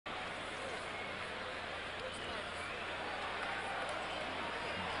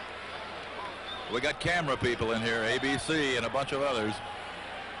We got camera people in here, ABC and a bunch of others.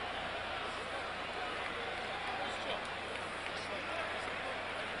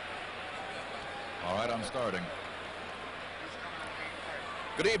 All right, I'm starting.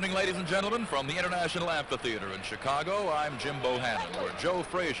 Good evening, ladies and gentlemen, from the International Amphitheater in Chicago. I'm Jim Bohannon, where Joe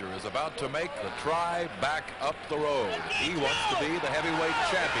Frazier is about to make the try back up the road. He wants to be the heavyweight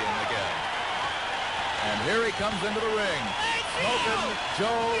champion again. And here he comes into the ring. Smokin'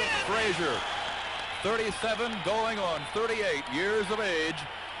 Joe Frazier, 37 going on 38 years of age,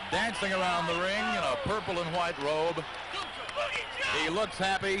 dancing around the ring in a purple and white robe. He looks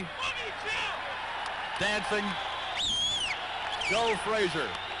happy, dancing. Joe Frazier,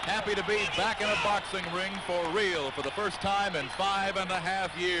 happy to be back in a boxing ring for real for the first time in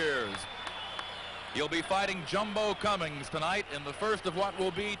 5.5 years. He'll be fighting Jumbo Cummings tonight in the first of what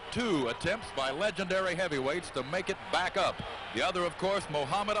will be 2 attempts by legendary heavyweights to make it back up. The other, of course,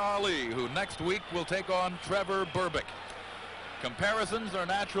 Muhammad Ali, who next week will take on Trevor Berbick. Comparisons are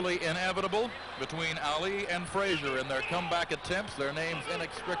naturally inevitable between Ali and Frazier in their comeback attempts, their names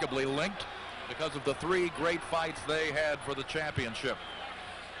inextricably linked because of the 3 great fights they had for the championship.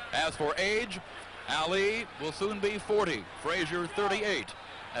 As for age, Ali will soon be 40, Frazier 38.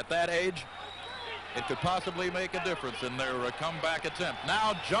 At that age, it could possibly make a difference in their comeback attempt.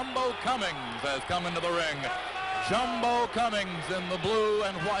 Now Jumbo Cummings has come into the ring. Jumbo Cummings in the blue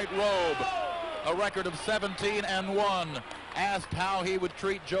and white robe. A record of 17-1. Asked how he would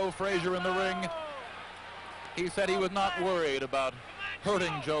treat Joe Frazier in the ring, he said he was not worried about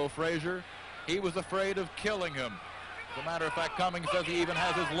hurting Joe Frazier. He was afraid of killing him. As a matter of fact, Cummings says he even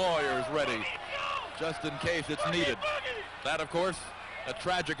has his lawyers ready, just in case it's needed. That, of course, a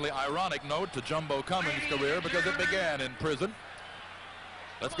tragically ironic note to Jumbo Cummings' career because it began in prison.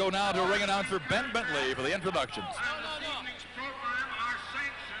 Let's go now to ring announcer Ben Bentley for the introductions. This evening's program are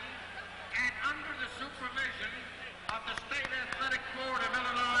sanctioned and under the supervision of the State Athletic Board of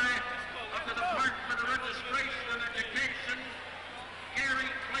Illinois, of the Department of Registration and Education, Gary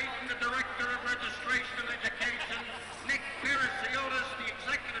Clayton, the Director of Registration and Education, Nick Pirasiotis, the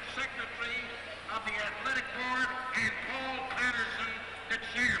Executive Secretary of the Athletic Board, and Paul Patterson, the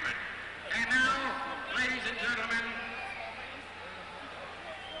Chairman. And now, ladies and gentlemen,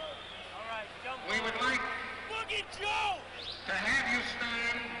 we would like to have you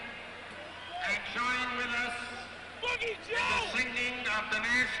stand and join with us in the singing of the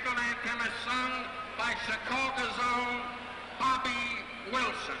national anthem as sung by Chicago's own Bobby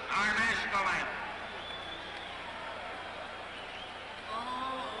Wilson, our national anthem.